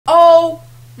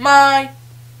my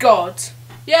god.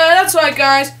 Yeah, that's right,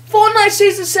 guys. Fortnite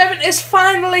Season 7 is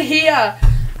finally here.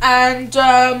 And,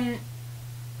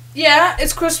 yeah,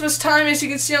 it's Christmas time, as you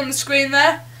can see on the screen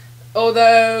there.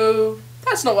 Although,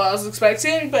 that's not what I was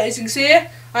expecting. But as you can see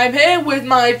here, I'm here with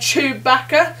my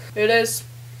Chewbacca. Here it is.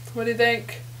 What do you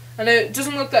think? I know it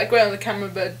doesn't look that great on the camera,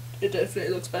 but it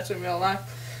definitely looks better in real life.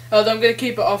 Although I'm going to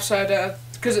keep it off so I don't,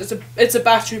 because it's a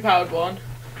battery-powered one.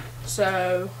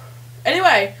 So,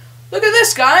 anyway, look at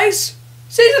this, guys.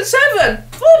 Season 7,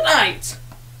 Fortnite!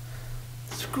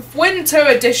 Winter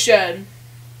Edition.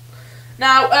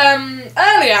 Now,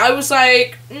 earlier I was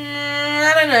like,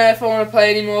 I don't know if I want to play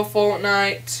any more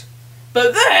Fortnite.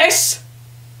 But this,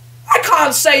 I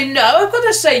can't say no, I've got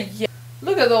to say yes.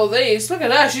 Look at all these, look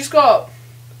at her, she's got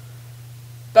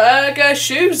burger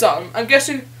shoes on. I'm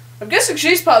guessing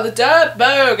she's part of the Dirt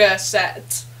Burger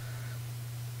set.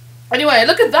 Anyway,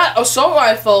 look at that assault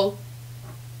rifle.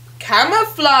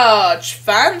 Camouflage,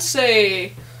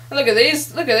 fancy. And look at these,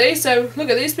 so look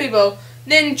at these people.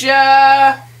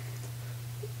 Ninja,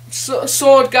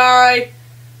 sword guy,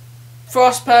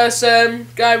 frost person,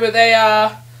 guy with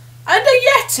AR, and a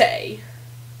Yeti.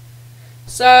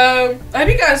 So, I hope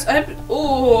you guys,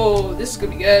 ooh, this is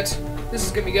gonna be good. This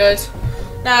is gonna be good.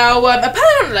 Now,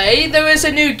 apparently, there is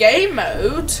a new game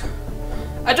mode.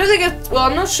 I don't think it, well,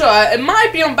 I'm not sure. It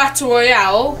might be on Battle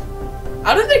Royale.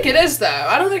 I don't think it is, though.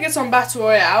 I don't think it's on Battle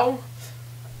Royale.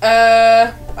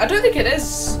 I don't think it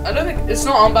is. I don't think it's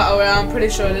not on Battle Royale. I'm pretty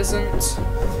sure it isn't.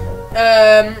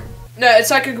 No,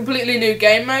 it's like a completely new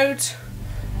game mode.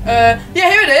 Yeah,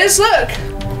 here it is. Look.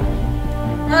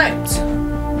 Right.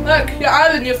 Look, your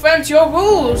island, your friends, your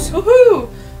rules. Woohoo!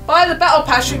 Buy the battle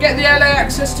pass, you get the early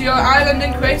access to your island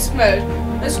in creative mode.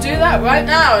 Let's do that right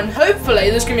now, and hopefully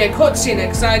there's gonna be a cutscene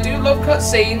because I do love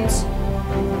cutscenes.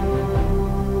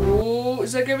 Ooh,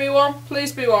 is there gonna be one?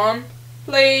 Please be one.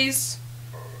 Please.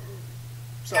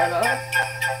 Sorry about that.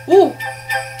 Ooh!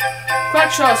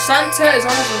 Quackshot, Santa is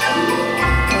on his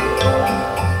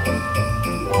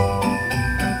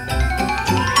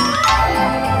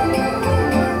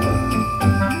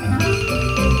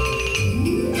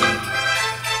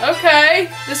Okay,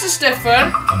 this is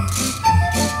different.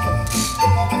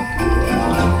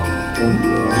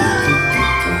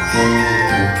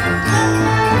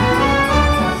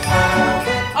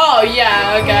 Oh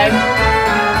yeah, okay.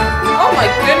 Oh my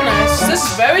goodness, this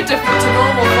is very different to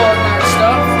normal Fortnite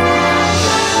stuff.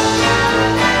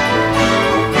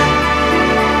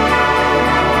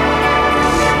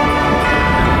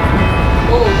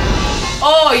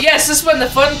 Oh yes, this is when the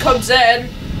fun comes in.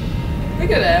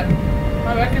 Look at him.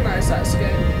 I recognise that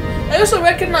skin. I also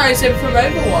recognise him from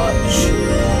Overwatch.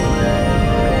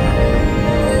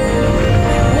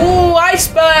 Ooh,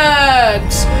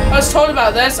 icebergs! I was told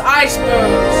about this.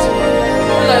 Icebergs.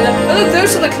 Look,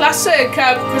 those are the classic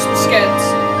Christmas skins.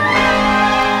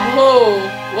 Whoa,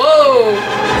 whoa.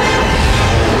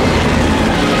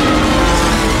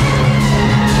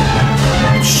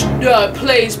 Shh, no,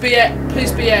 please be it.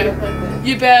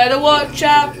 You better watch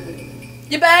out.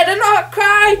 You better not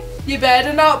cry. You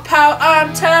better not pout,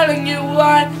 I'm telling you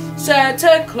why.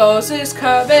 Santa Claus is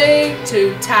coming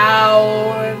to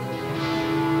town.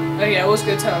 Okay, I was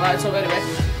going to tell a lie, so anyway.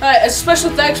 Alright, a special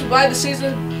thanks for buying the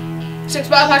Season 6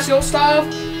 Battle Pass Your Star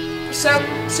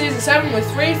Season 7 with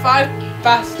 3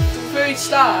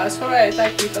 stars. Hooray,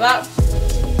 thank you for that.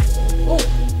 Oh,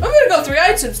 I've only got 3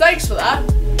 items, thanks for that.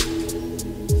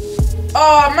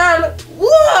 Oh man,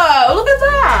 whoa, look at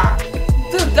that.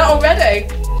 Dude, that already.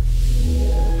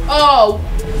 Oh,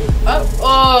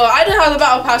 I don't know how the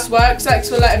battle pass works. Thanks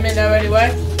for letting me know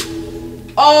anyway.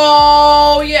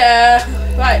 Oh yeah,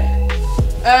 right.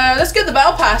 Let's get the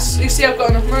battle pass. You see, I've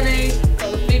got enough money.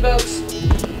 Got the V-Bucks.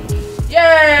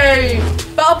 Yay!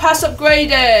 Battle pass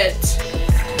upgraded.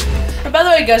 And by the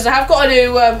way, guys, I have got a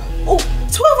new 12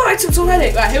 items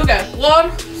already. Right, here we go.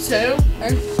 1, 2,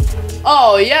 and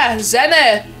oh yeah,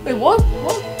 Zenith. Wait, what?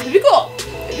 What have you got?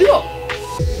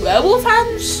 Werewolf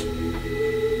hands?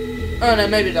 Oh no,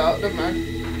 maybe not. Never mind.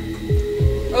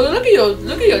 Oh, look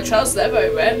at your chest. They're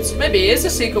very red. So maybe he is a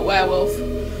secret werewolf.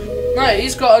 Right,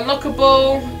 he's got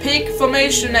unlockable peak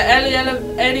formation at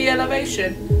any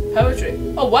elevation. Poetry.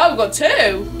 Oh wow, we've got 2.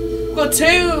 We've got 2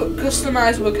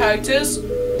 customizable characters.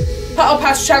 Battle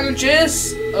pass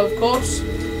challenges, of course.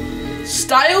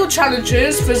 Style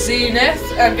challenges for Zenith.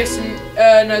 I'm guessing.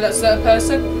 No, that's that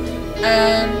person.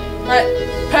 And right,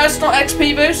 personal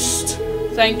XP boost.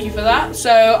 Thank you for that. So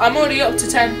I'm already up to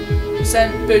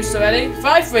 10% boost already.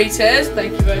 5 free tiers.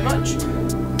 Thank you very much.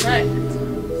 Right.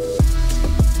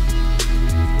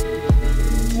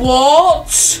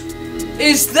 What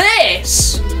is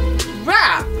this?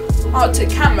 Rap.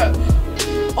 Arctic camo.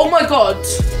 Oh my god.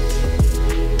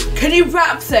 Can you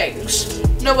wrap things?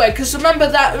 No way, because remember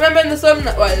in the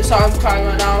thumbnail, wait, sorry, I'm crying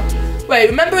right now. Wait,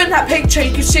 remember in that picture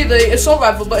you could see the assault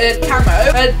rifle, but it had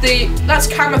camo. That's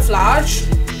camouflage.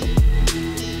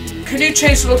 Can you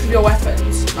change the look of your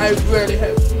weapons? I really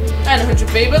hope. And 100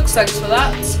 V-Bucks, thanks for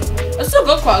that. I've still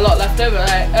got quite a lot left over,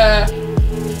 right?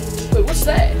 Wait, what's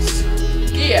this?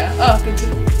 Gear. Oh,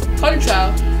 control.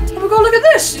 Oh my god, look at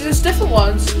this! There's different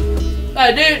ones.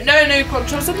 No new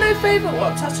controls and no favourite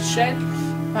ones. That's a shame.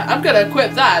 Right, I'm gonna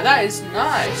equip that. That is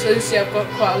nice. So you see, I've got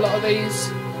quite a lot of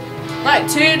these. Like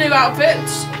 2 new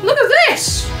outfits. Look at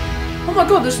this! Oh my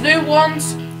god, there's new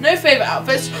ones. No favourite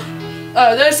outfits.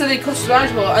 Those are the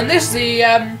customizable, and this is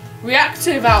the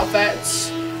reactive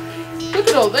outfits. Look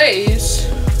at all these.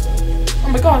 Oh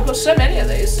my god, I've got so many of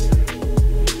these.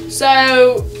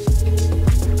 So,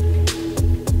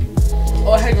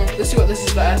 oh hang on, let's see what this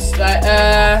is first. Right,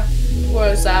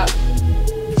 where is that?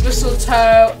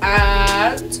 Mistletoe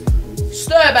and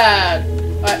snowman.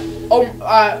 Right,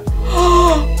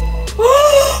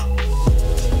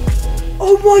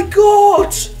 oh my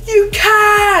god, you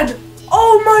can!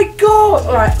 Oh my god!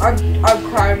 Alright, I'm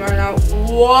crying right now.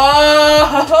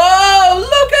 Whoa!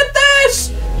 Look at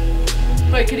this!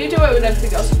 Wait, can you do it with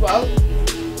everything else as well?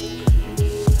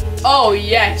 Oh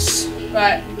yes.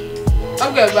 Right.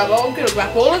 I'm gonna wrap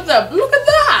all of them. Look at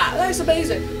that! That is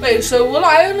amazing. Wait, so will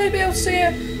I only be able to see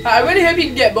it? I really hope you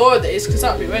can get more of these, because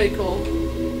that'd be really cool.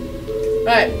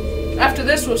 Right. After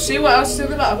this, we'll see what else is in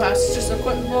the battle pass. It's just a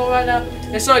quick more right now.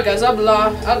 Yeah, sorry guys, I'm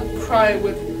crying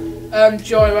with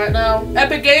joy right now.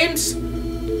 Epic Games,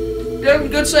 doing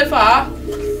good so far.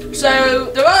 So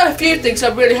there are a few things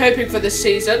I'm really hoping for this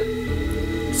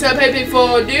season. So I'm hoping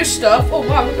for new stuff. Oh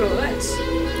wow, look at all this.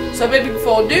 So I'm hoping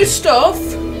for new stuff,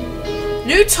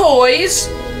 new toys,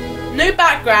 new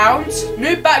backgrounds,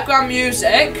 new background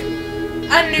music,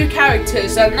 and new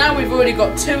characters. And now we've already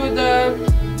got 2 of them.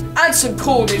 And some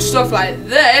cool new stuff like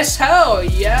this. Hell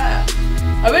yeah.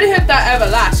 I really hope that ever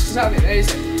lasts, because that would be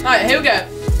amazing. Alright, here we go.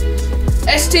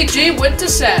 STG Winter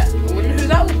Set. I wonder who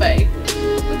that will be.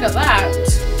 Look at that.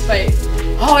 Wait.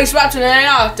 Oh, he's wrapped in an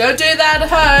AR. Don't do that at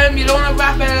home. You don't want to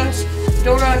wrap it. You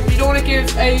don't want to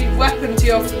give a weapon to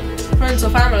your friends or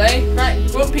family. Right,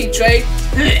 Grumpy Tree.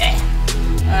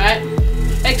 Alright.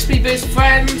 XP boost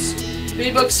friends.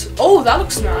 V-Bucks. Oh, that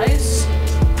looks nice.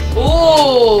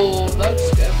 Oh, that looks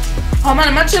good. Oh man,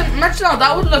 imagine how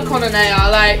that would look on an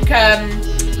AR. Like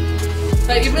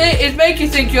it'd make you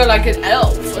think you're like an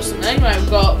elf or something. Right, we've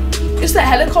got. Is there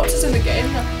helicopters in the game?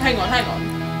 Hang on.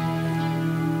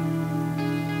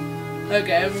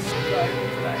 Okay,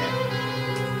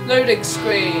 right. Loading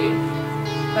screen.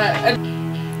 Right.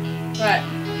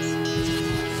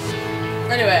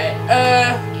 Anyway,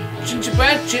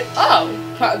 gingerbread. Oh,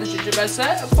 part of the gingerbread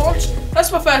set, of course.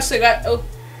 That's my first thing. Oh.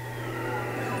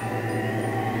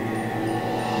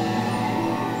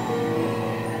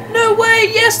 No way!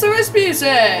 Yes, there is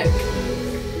music!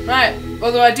 Right,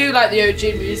 although I do like the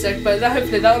OG music, but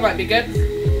hopefully that might be good.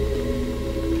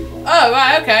 Oh,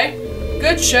 right, okay.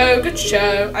 Good show.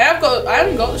 I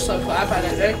haven't got the song for app, I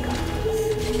don't think.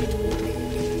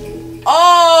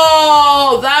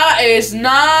 Oh, that is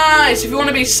nice! If you want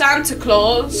to be Santa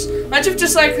Claus, imagine if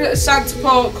just like a Santa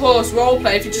Claus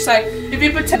roleplay, if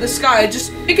you pretend the sky,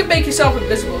 you can make yourself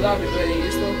invisible, that would be really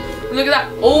useful. Look at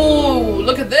that! Oh,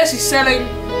 look at this, he's selling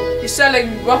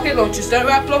rocket launchers. Don't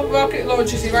wrap rocket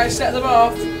launchers, you might set them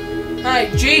off. Right,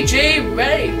 GG,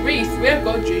 Wreath. We have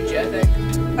got GG, I think.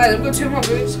 Right, we've got 2 more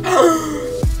boots.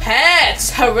 Pets!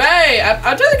 Hooray!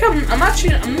 I don't think I'm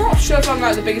not sure if I'm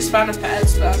like the biggest fan of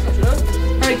pets, but I'm not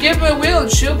sure. Right, give her a wheel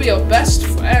and she'll be your best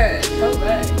friend.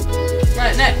 Hooray.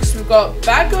 Right, next we've got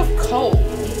bag of coal.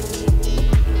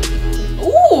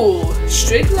 Ooh,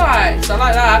 street lights. I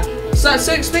like that. So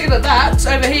speaking of that,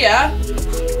 over here.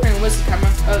 Hang on, where's the camera?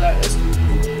 Oh, there it is.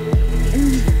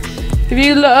 If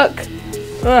you look,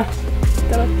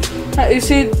 you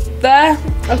see there,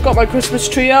 I've got my Christmas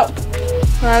tree up.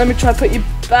 Let me try to put you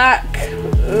back.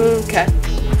 Okay.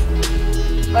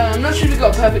 I'm not sure if you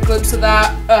got a perfect glimpse of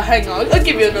that. Hang on, I'll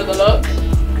give you another look,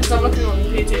 because I'm looking on the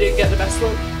computer to get the best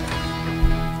look.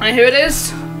 Right, here it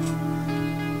is.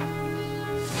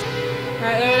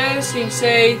 Right, there it is. You can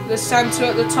see the Santa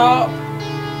at the top.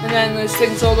 And then there's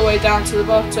things all the way down to the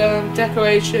bottom,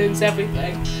 decorations,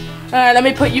 everything. Let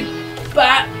me put you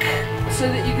back so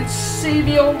that you can see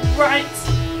me all right.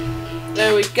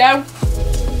 There we go.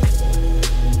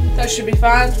 That should be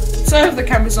fine. So if the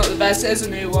camera's not the best, it is a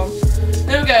new one.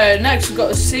 There we go. Next we've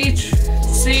got a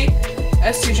STG.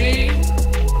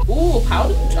 Ooh,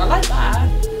 powder. I like that.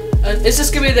 Is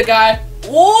this gonna be the guy?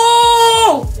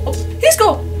 Whoa! Oh,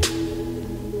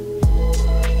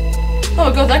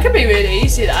 That could be really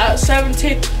easy, that. 7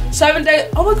 days.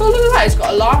 Oh my god, look at that. He's got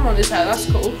an alarm on his head. That's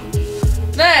cool.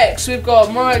 Next, we've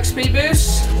got more XP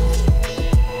boost.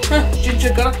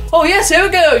 Ginger gunner. Oh yes, here we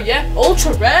go. Yeah,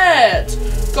 ultra red.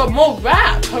 Got more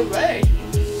rap. Hooray.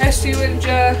 SD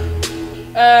Ranger.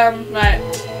 Right.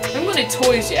 I haven't got any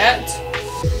toys yet.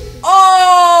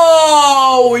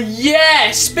 Oh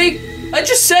yes. I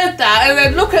just said that, and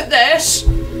then look at this.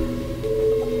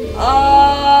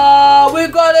 We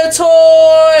got a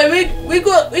toy. We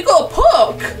got a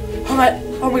puck.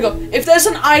 Oh my god. If there's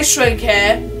an ice rink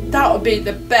here, that would be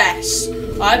the best.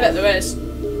 I bet there is.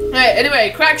 Right,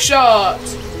 anyway, crack shot.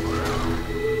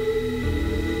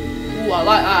 Ooh, I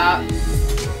like that.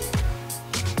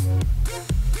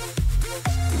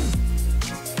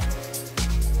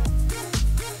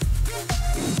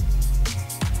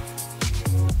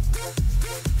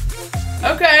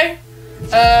 Okay.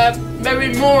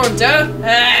 Maybe more under.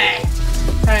 Hey.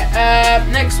 Alright,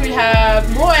 next we have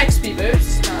more XP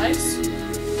boosts. Nice.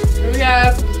 And we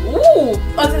have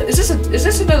is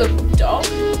this another dog?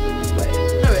 Wait,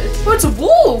 no it is. Oh, it's a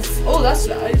wolf! Oh, that's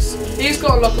nice. He's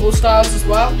got unlockable styles as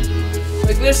well.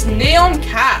 Like this neon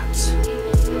cat.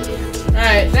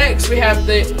 Alright, next we have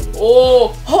the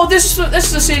this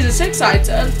is a season 6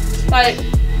 item. Like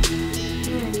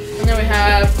and then we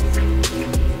have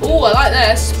I like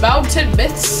this. Mountain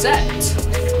Myth set.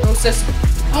 What's this?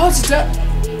 Oh, it's a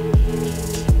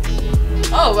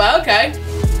oh, well, okay.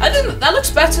 That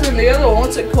looks better than the other one.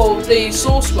 What's it called? The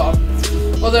sauce one.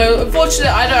 Although, unfortunately,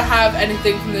 I don't have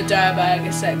anything from the Dare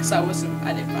Burger set because I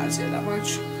didn't fancy it that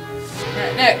much.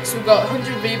 Right, next we've got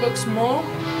 100 V-Bucks more.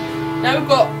 Now we've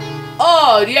got,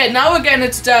 oh yeah, now we're getting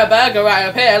into Dare Burger right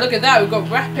up here. Look at that, we've got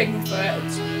wrapping for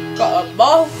it. Got a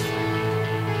moth.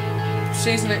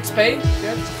 Season XP.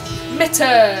 Good.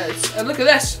 Mitters. And look at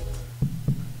this.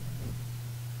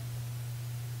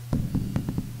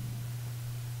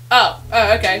 Oh,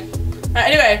 okay.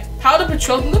 Anyway, Powder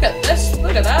Patrol. Look at this.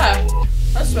 Look at that.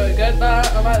 That's very good. I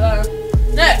like that.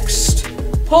 Next,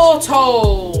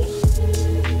 Portal.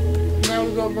 Now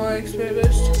we've got more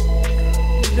experience.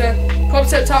 The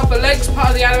concept art for links, part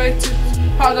of the animated,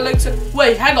 part of the links.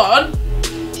 Wait, hang on.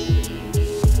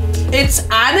 It's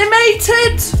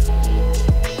animated.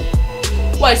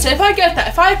 Wait, so if I get that,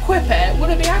 if I equip it,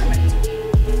 would it be animated?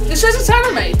 It says it's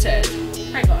animated.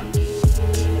 Hang on.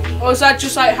 Or is that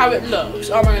just like how it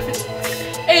looks? Oh my god, if it's...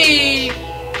 Hey!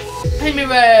 Amy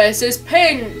Reyes is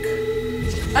pink!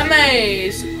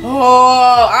 Amaze!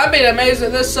 Oh, I've been amazed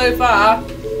at this so far.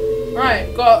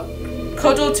 Right, got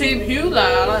Cuddle Team Hula,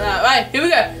 I like that. Right, here we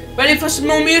go. Ready for some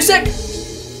more music?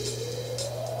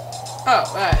 Oh,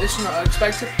 right, this is not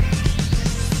expected.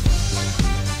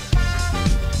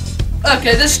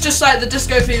 Okay, this is just like the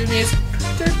Disco Fever music.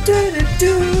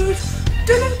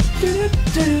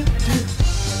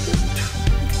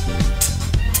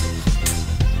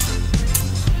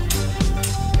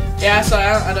 Yeah, so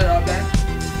I don't know up there.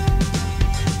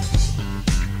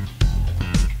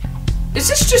 Is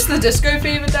this just the Disco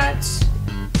Fever dance?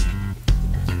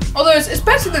 Although it's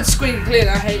better than Squeaky Clean,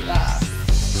 I hate that.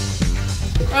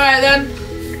 Alright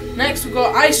then, next we've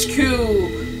got Ice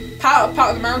Cube. Part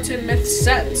of the Mountain Myth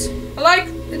set. I like,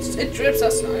 it drips,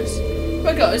 that's nice. Oh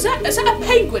my god, is that a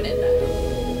penguin in there?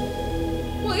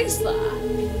 What is that?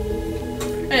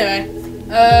 Anyway,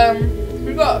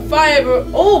 we've got fiber.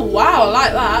 Oh wow, I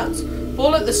like that.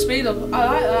 Ball at the speed of, I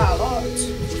like that a lot.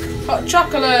 Hot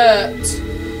chocolate.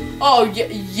 Oh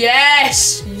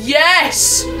yes,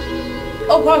 yes.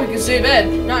 Oh wow, we can zoom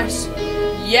in. Nice.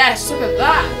 Yes, look at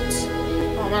that.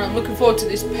 Oh man, I'm looking forward to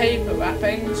these paper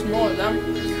wrappings. More of them.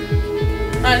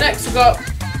 Alright, next we've got.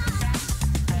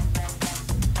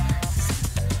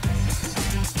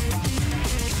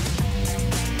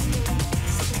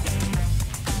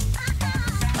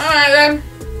 Alright then,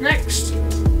 next.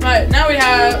 Right, now we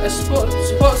have a support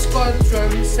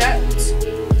squadron set.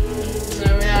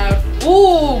 Then we have, I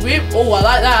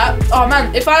like that. Oh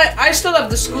man, if I still have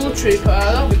the school trooper,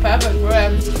 that'll be perfect for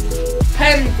him.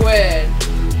 Penguin.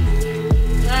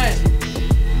 Right.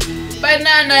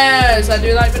 Bananas, I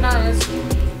do like bananas.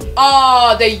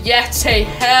 Oh, the Yeti,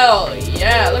 hell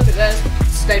yeah, look at this.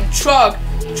 It's named Trog.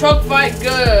 Trog fight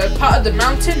good, part of the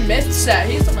Mountain Myth set.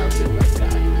 He's the Mountain Myth guy.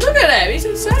 Look at him, he's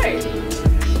insane.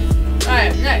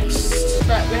 Right, next.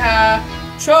 Right, we have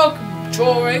Trog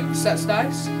drawings, that's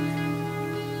nice.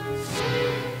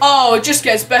 Oh, it just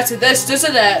gets better this,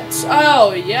 doesn't it?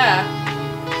 Oh, yeah.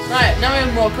 Right, now we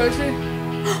have more cozy.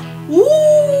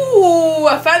 Ooh,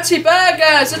 a fancy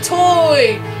burger, it's a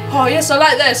toy. Oh, yes, I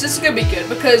like this. This is going to be good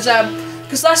because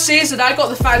last season I got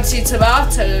the fancy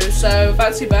tomato, so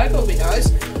fancy burger will be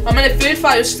nice. I mean, if Food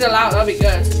Fight was still out, that'd be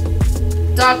good.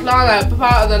 Dark Lana,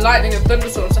 part of the lightning and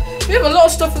thunderstorms. We have a lot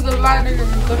of stuff with the lightning and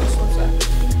the thunderstorms there.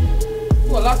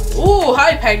 Ooh,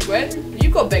 hi penguin.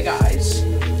 You've got big eyes.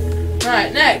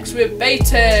 Right, next we're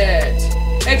baited.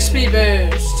 XP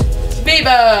boost.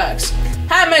 V-Bucks.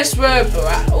 Hammers were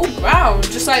brown,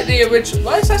 just like the original.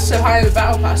 Why is that so high in the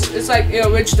battle pass? It's like the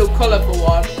original colourful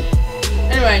one.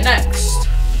 Anyway, next.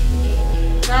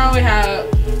 Now we have.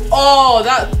 Oh,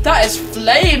 that is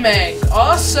flaming.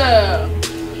 Awesome.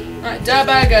 Right,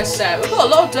 Dirtburger set. We've got a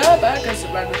lot of Dirtburgers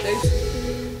and random things.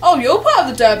 Oh, you're part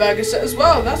of the Dirtburger set as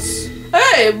well. That's.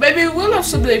 Hey, maybe we'll have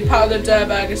something part of the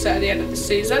Dirtburger set at the end of the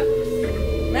season.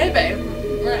 Maybe.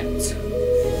 Right.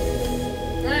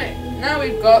 Right. Now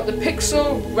we've got the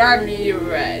Pixel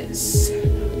Ramirez.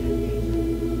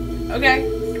 Okay.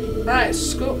 Right.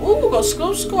 Ooh, we've got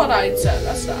Skull Squad item.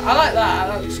 That's that. I like that.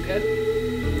 That looks good.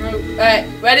 Right.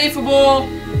 Ready for more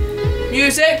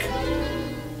music?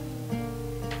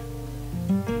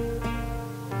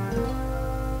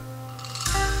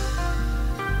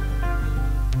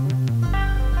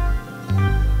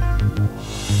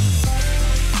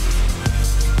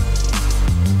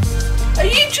 Are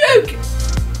you joking?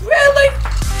 Really?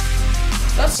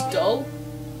 That's dull.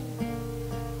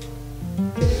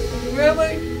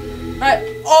 Really? Right.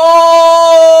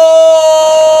 Oh!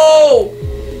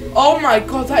 Oh my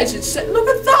god, that is insane. Look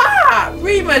at that!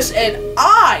 Remus in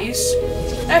ice.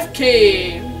 F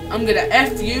key. I'm gonna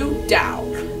F you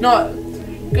down. No.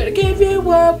 Gonna give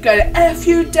you up. Gonna F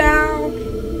you down.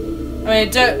 I mean,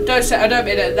 don't say. I don't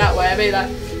mean it that way. I mean like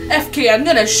F key. I'm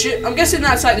gonna shoot. I'm guessing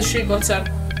that's like the shoot button.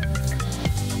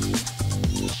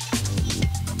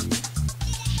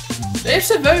 It's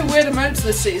a very weird amount to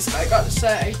the season, I gotta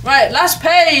say. Right, last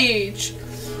page.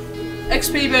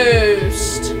 XP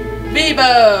boost.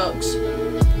 V-Bucks.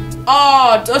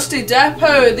 Oh, Dusty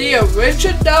Depot, the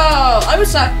original. I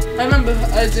remember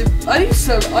I used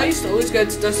to always go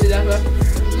to Dusty Depot.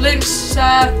 Links.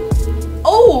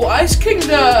 Oh, Ice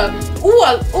Kingdom.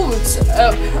 It's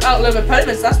outlive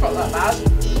opponents. That's not that bad.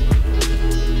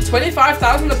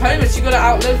 25,000 opponents. You gotta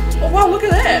outlive. Oh wow, look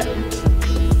at him.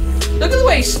 Look at the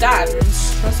way he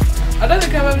stands. I don't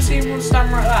think I've ever seen one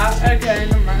stand like that. Okay,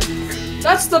 never mind.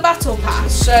 That's the battle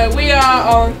pass. So we are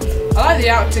on. I like the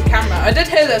Arctic camera. I did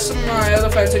hear that some of my other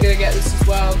friends are going to get this as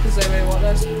well because they really want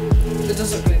this. It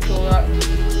does look really cool, that.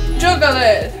 Juggle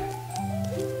it!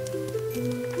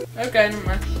 Okay, never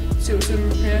mind. Let's see what's in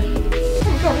here. Oh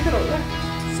my god, look at all that.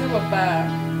 Silver bear.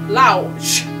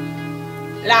 Louch.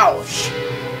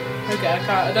 Okay,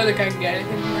 I don't think I can get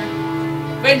anything from there.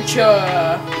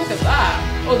 Venture! Look at that.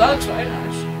 Oh, that looks very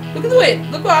nice. Look at the way.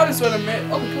 Look what happens when I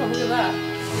move. Oh my god, look at that.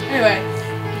 Anyway.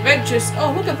 Ventures.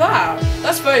 Oh, look at that.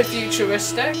 That's very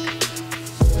futuristic.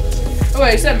 Oh,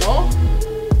 wait, is there more?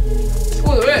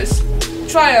 Oh, there is.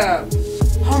 Triumph.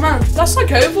 Oh, man. That's like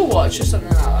Overwatch or something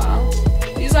like that.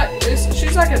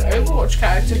 She's like an Overwatch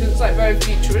character because it's like very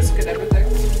futuristic and everything.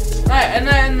 Right, and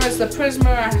then there's the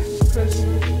prismatic.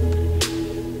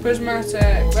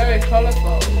 Very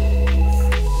colourful.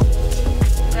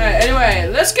 Alright, anyway,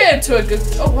 let's get into a good.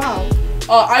 Oh, wow.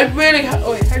 Oh, I really.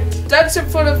 Oh, wait. That's in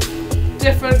front of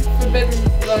different forbidden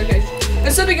locations.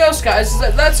 And something else, guys, is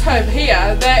that let's hope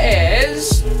here there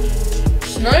is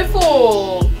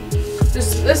snowfall.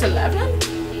 There's 11?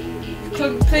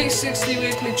 Complete 60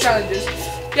 weekly challenges.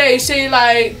 Yeah, you see,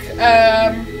 like,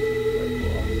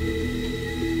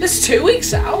 it's 2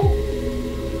 weeks out.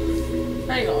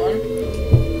 Hang on.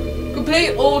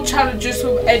 Complete all challenges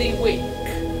from any week.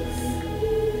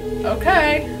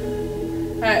 Okay.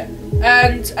 Alright.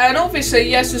 And obviously,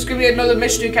 yes, there's going to be another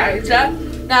mystery character.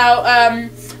 Now,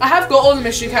 I have got all the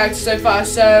mystery characters so far,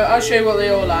 so I'll show you what they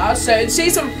all are. So in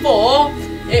season 4,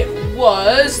 it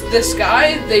was this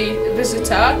guy, the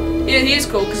visitor. He is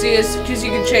cool because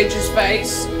you can change his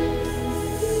face.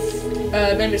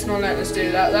 Maybe it's not letting us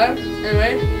do that though.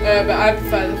 Anyway, but I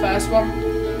prefer the first one.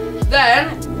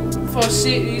 Then for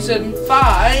season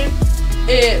 5,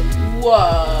 it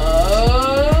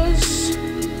was.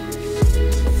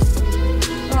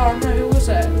 Oh no, who was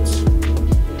it?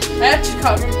 I actually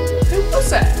can't remember. Who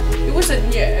was it? It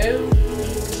wasn't you.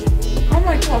 Oh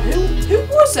my god, who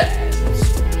was it?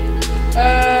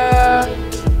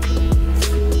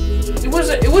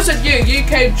 It wasn't you. You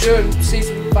came during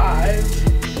season 5.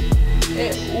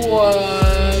 It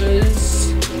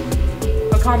was.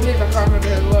 I can't believe I can't remember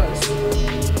who it was.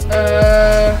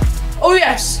 Oh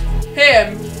yes,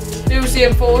 him. He was the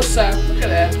enforcer. Look at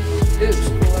him. It looks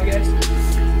cool, I guess.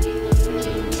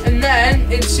 And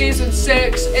then in season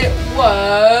 6, it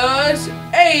was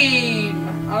AIM.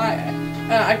 I like it.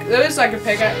 There is like a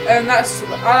pickaxe, and I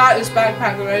like this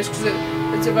backpack of those because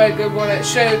it's a very good one.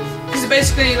 Because it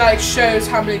basically like shows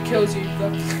how many kills you've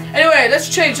got. Anyway, let's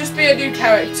change. Let's be a new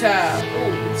character.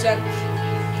 Oh, Zen.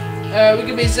 We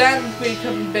can be Zen. We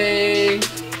can be.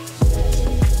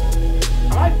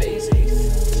 I might be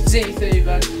Z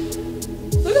even.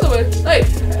 Look at the way. Like,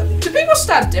 do people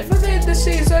stand differently in this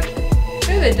season?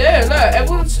 Yeah, they do.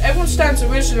 Look, everyone stands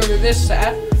original in this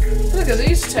set. Look at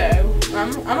these two. I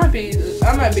might be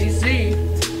Z.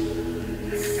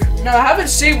 No, I haven't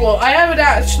seen one. I haven't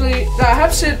actually. No, I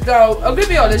have seen. No, I'm gonna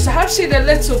be honest. I have seen a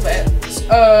little bit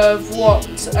of what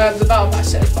the battle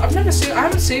pass is, but I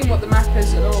haven't seen what the map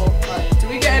is at all. Like, do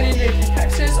we get any new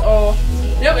pickaxes or?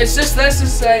 Yep, it's just this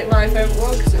is my favourite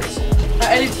one because it's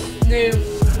any new.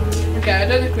 Okay, I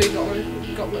don't think we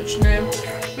got much new.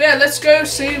 But yeah, let's go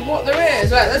see what there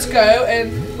is. Right, let's go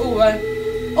and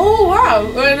oh wow!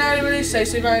 We're in early release day,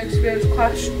 so you might experience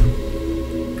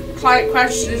client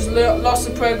crashes, loss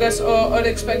of progress, or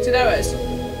unexpected errors.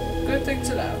 Good thing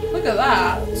to know. Look at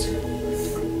that.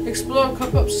 Explore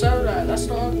Cup-Up Solo. That's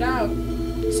not up now.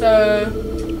 So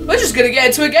we're just gonna get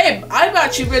into a game. I'm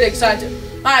actually really excited.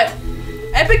 Right,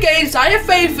 Epic Games, I have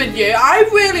faith in you. I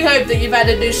really hope that you've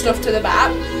added new stuff to the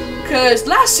map, because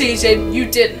last season you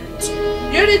didn't.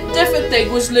 The only different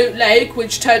thing was Loot Lake,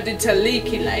 which turned into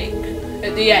Leaky Lake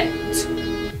at the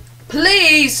end.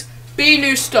 Please be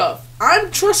new stuff.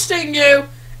 I'm trusting you.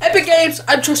 Epic Games,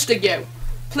 I'm trusting you.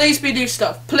 Please be new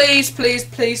stuff. Please, please,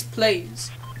 please,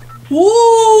 please.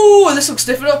 Ooh, this looks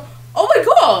different. Oh my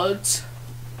god.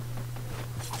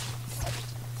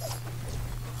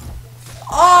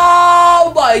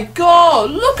 Oh my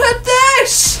god. Look at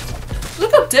this.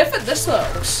 Look how different this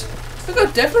looks. Look how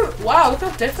different. Wow, look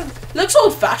how different. It looks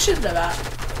old fashioned to that.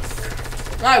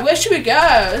 Right, where should we go?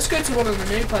 Let's go to one of the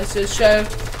new places. So,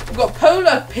 we've got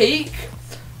Polar Peak,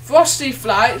 Frosty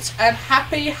Flight, and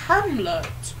Happy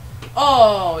Hamlet.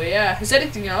 Oh, yeah. Has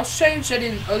anything else changed?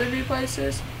 Any other new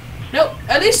places? Nope.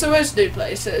 At least there is new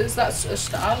places. That's a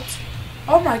start.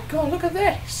 Oh my god, look at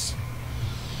this.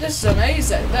 This is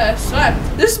amazing. Right,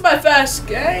 this is my first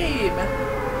game.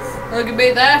 Look at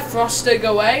me there, frosting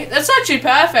away. That's actually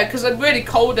perfect because I'm really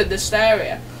cold in this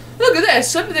area. Look at this.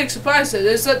 Something surprising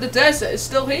is that the desert is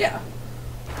still here.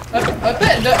 I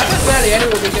bet barely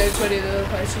anyone will be going to any of the other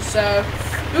places. So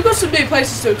we've got some new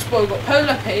places to explore. We've got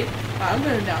Polar Peak. Right, I'm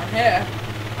going down here.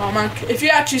 Oh man, if you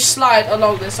actually slide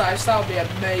along this ice, that would be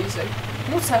amazing.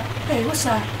 What's that? Hey, what's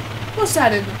that? What's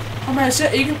that in there? Oh man,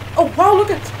 you can. Oh wow,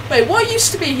 look at. Wait, what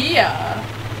used to be here?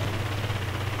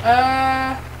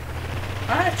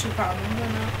 I actually can't remember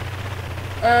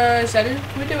now. Is that it?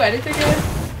 Can we do anything here?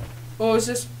 Or is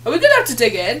this? Are we gonna have to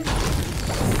dig in?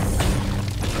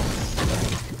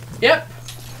 Yep.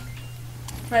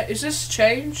 Right, is this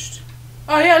changed?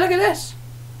 Oh yeah, look at this.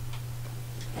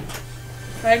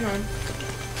 Hang on.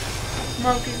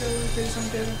 Monkey, do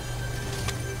something.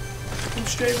 I'm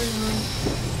streaming.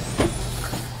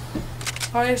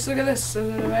 Oh yes, look at this.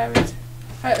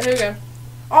 Right, here we go.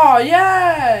 Oh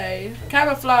yay!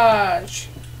 Camouflage.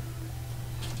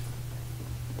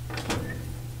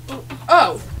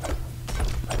 Oh.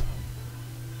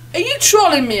 Are you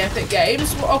trolling me, Epic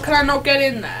Games? Or can I not get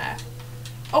in there?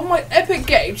 Oh my Epic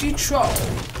Games, you troll.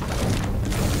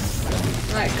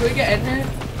 Right, can we get in here?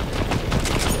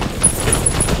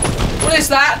 What is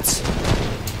that?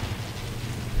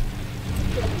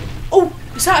 Oh,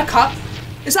 is that a cup?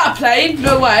 Is that a plane?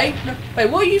 No way. No. Wait,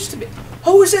 what used to be?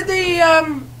 Oh, was it the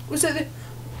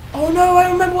oh no, I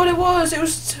don't remember what it was. It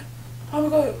was, oh my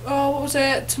god, oh, what was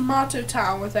it? Tomato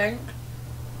Town, I think.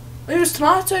 It was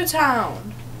Tomato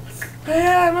Town. Oh,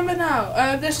 yeah, I remember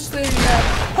now. This is the,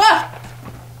 ah!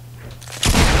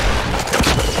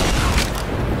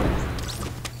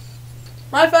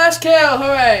 My first kill,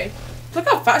 hooray. Look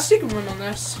how fast you can run on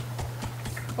this.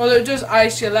 Although it does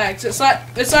ice your legs. It's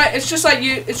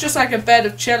just like a bed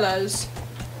of chillers.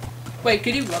 Wait,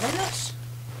 can you run on this?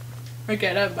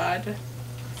 Okay, not bad.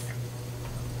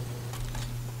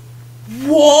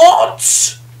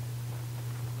 What?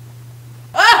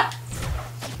 Ah!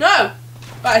 No!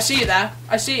 Right, I see you there.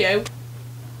 I see you.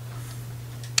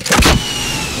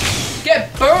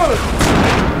 Get burned!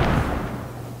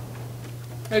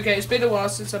 Okay, it's been a while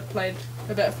since I've played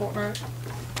a bit of Fortnite.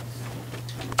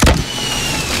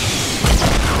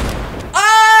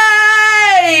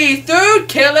 Hey! Third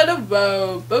kill in a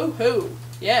row. Boo-hoo.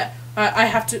 Yeah. I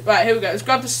have to. Right, here we go. Let's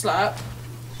grab the slap.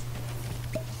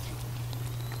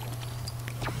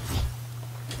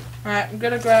 Right, I'm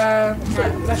gonna grab.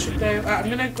 Right, that should do. Right, I'm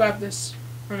gonna grab this.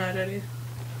 Oh no, I don't need.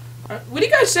 Right, what do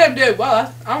you guys say I'm doing?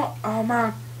 Well, oh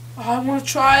man. Oh, I want to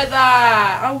try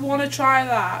that. I want to try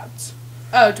that.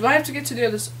 Oh, do I have to get to the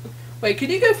other side? Wait, can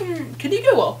you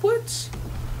go upwards?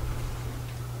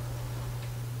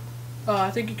 Oh,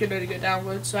 I think you can only go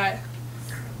downwards, right?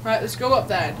 Right, let's go up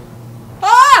then.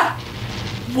 Ah!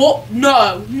 What?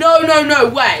 No,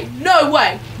 way. No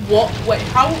way. What? Wait,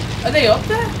 how are they up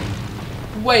there?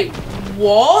 Wait,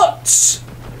 what?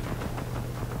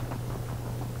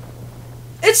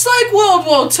 It's like World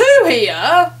War II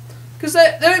here. Because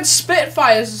they're in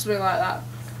Spitfires or something like that.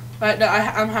 Right, no,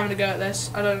 I'm having a go at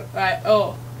this. I don't, right,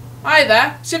 oh. Hi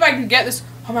there. See if I can get this.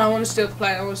 Oh man, I want to steal the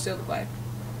plane.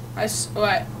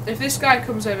 Right, if this guy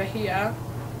comes over here,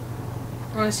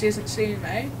 unless he hasn't seen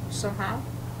me, somehow.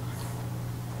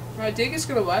 Right, do you think it's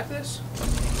going to work this?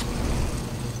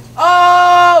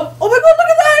 Oh! Oh my god, look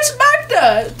at that! It's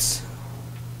magnets!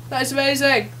 That is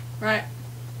amazing. Right.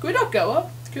 Can we not go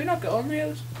up? Can we not go on the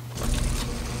others?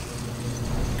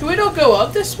 Can we not go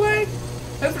up this way?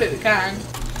 Hopefully we can.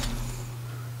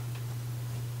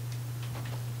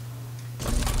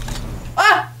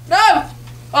 Ah! No!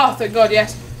 Oh, thank god,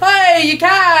 yes. Hey, you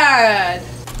can!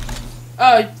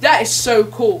 Oh, that is so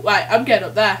cool. Right, I'm getting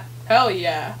up there. Hell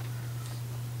yeah.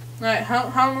 Right, how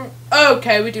long?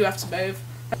 Okay, we do have to move.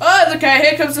 Oh, okay,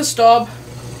 here comes the storm.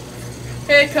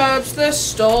 Here comes the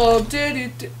storm.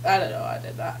 I don't know, I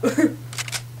did that.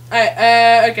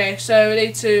 Alright, okay, so we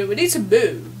need to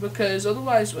move because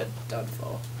otherwise we're done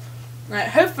for. Right,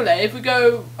 hopefully if we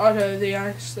go, oh no, the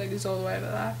ice thing is all the way over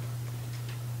there.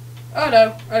 Oh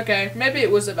no, okay, maybe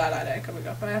it was a bad idea coming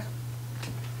up here.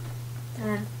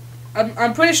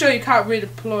 I'm pretty sure you can't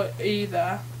redeploy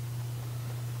either.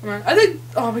 I think,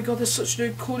 oh my god, there's such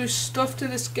new cool new stuff to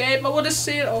this game. I want to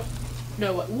see it all.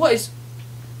 No, what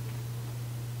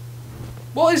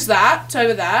is that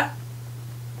over there?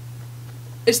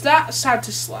 Is that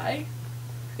Santa's sleigh?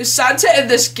 Is Santa in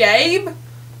this game?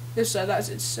 If so, that's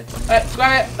insane.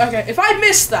 Grab it. Okay, if I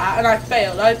missed that and I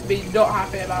failed, I'd be not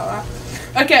happy about that.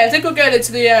 Okay, I think we're going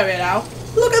into the area now.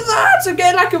 Look at that! I'm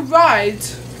getting like a ride.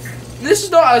 This is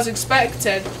not what I was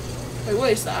expecting. Wait,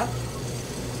 what is that?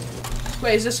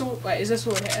 Wait, is this all? Wait, is this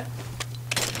all here?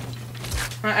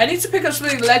 Right, I need to pick up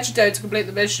something legendary to complete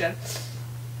the mission.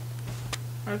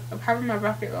 I'm having my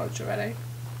rocket launcher ready.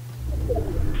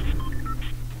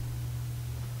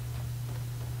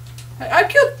 I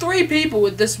killed 3 people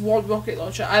with this one rocket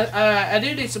launcher. I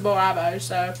do need some more ammo,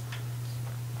 so.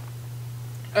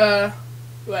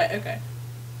 Wait, okay.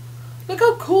 Look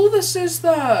how cool this is,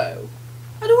 though.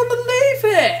 I don't want to leave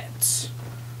it.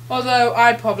 Although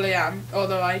I probably am.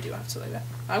 Although I do have to leave it.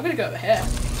 I'm gonna go over here.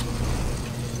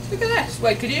 Look at this.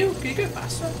 Wait, can you go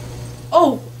faster?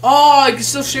 Oh, I can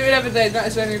still shoot at everything. That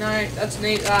is really nice. That's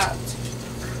neat. That.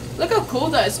 Look how cool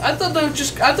that is. I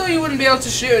thought you wouldn't be able to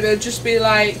shoot it. It'd just be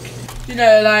like, you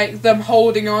know, like them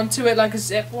holding on to it like a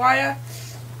zip wire.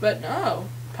 But no,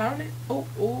 apparently. Oh,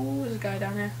 there's a guy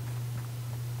down here.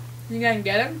 You can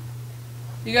get him?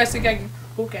 You guys think I can?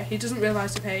 Okay, he doesn't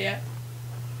realise I'm here yet.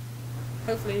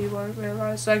 Hopefully he won't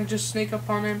realise, so I can just sneak up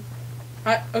on him.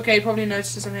 Okay, he probably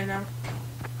notices I'm here now.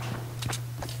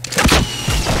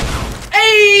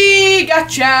 Hey,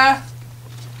 gotcha!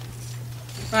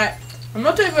 Right, I'm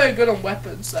not doing very good on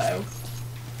weapons though.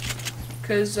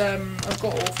 Because I've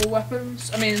got awful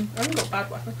weapons. I mean, I haven't got bad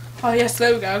weapons. Oh yes,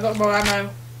 there we go, I've got more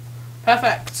ammo.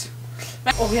 Perfect.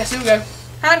 Oh yes, here we go.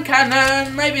 Hand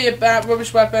cannon, maybe a bad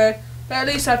rubbish weapon. But at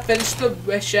least I finished the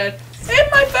mission in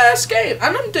my first game,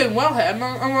 and I'm doing well here. I'm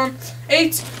on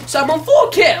 8, so I'm on 4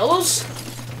 kills,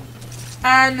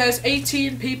 and there's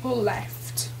 18 people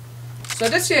left. So I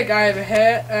did see a guy over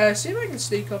here. See if I can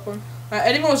sneak up on.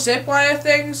 Any more zip wire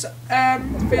things?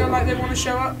 Feel like they want to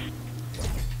show up?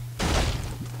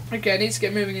 Okay, I need to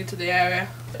get moving into the area.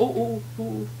 Oh!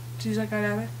 See that guy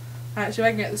down there? Alright, see if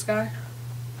I can get this guy.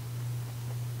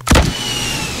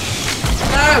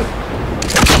 No!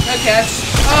 Okay.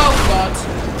 Oh god.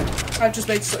 I've just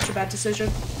made such a bad decision.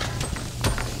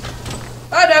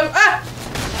 Oh no! Ah!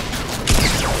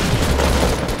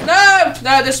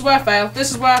 No, this is where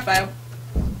I fail.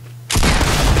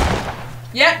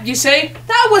 Yep, you see?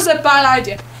 That was a bad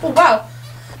idea. Oh wow.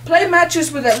 Play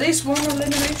matches with at least 1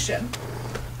 elimination.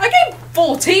 I came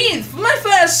 14th for my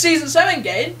first Season 7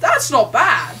 game. That's not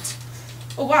bad.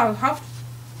 Oh wow,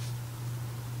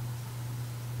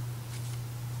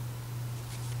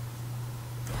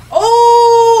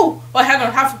 Well, hang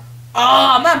on,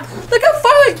 oh man, look how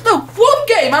far no, 1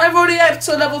 game and I've already up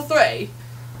to level 3.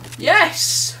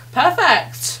 Yes,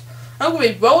 perfect. I'm going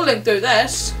to be rolling through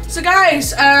this. So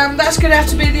guys, that's going to have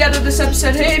to be the end of this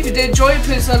episode here. If you did enjoy it,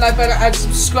 please like button and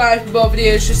subscribe for more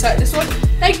videos just like this one.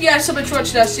 Thank you guys so much for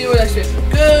watching. I'll see you all next week.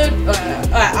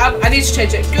 I need to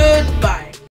change it. Goodbye.